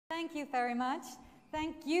Thank you very much.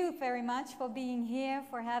 Thank you very much for being here,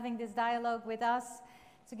 for having this dialogue with us,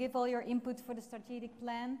 to give all your input for the strategic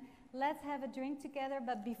plan. Let's have a drink together,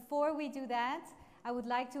 but before we do that, I would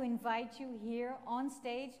like to invite you here on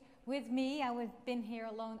stage with me. I've been here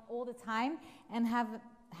alone all the time, and have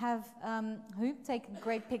Huub take a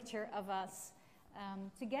great picture of us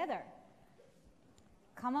together.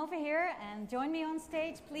 Come over here and join me on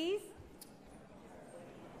stage, please.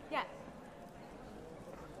 Yeah.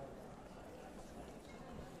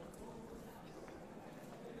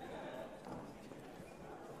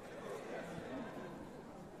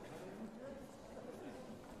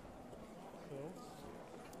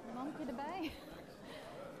 Een lampje erbij.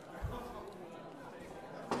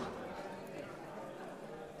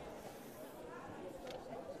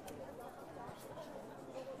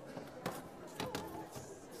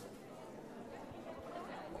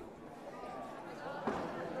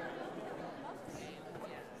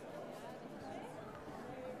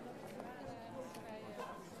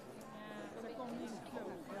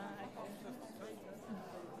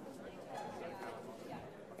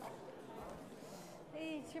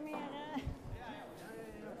 Ietsje meer.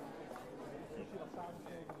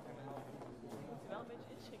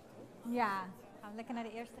 Ja, gaan we lekker naar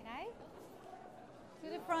de eerste rij. To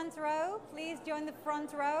the front row. Please join the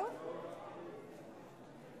front row.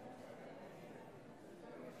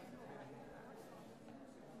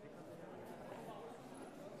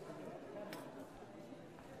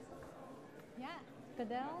 Ja,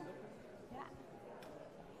 Cadel. Ja.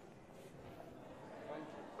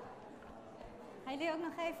 Gaan jullie ook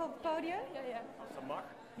nog even op het podium? Ja. Als dat mag.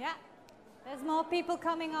 Ja. There's more people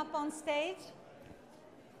coming up on stage.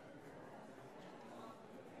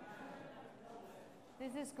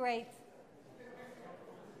 This is great.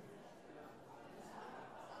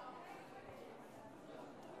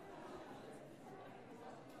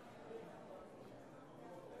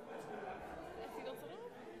 Heeft hij dat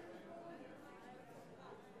erop?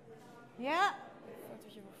 Ja. Een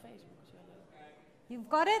fotootje voor Facebook is wel leuk. You've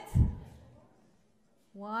got it?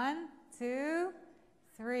 1, 2,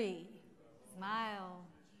 3. Smile.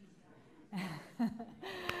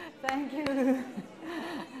 Thank you.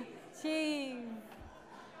 Chief.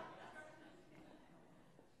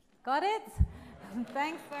 Got it?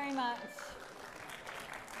 Thanks very much.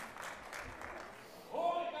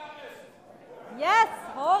 Yes,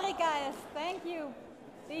 horeca is. Thank you,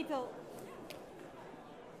 Beetle.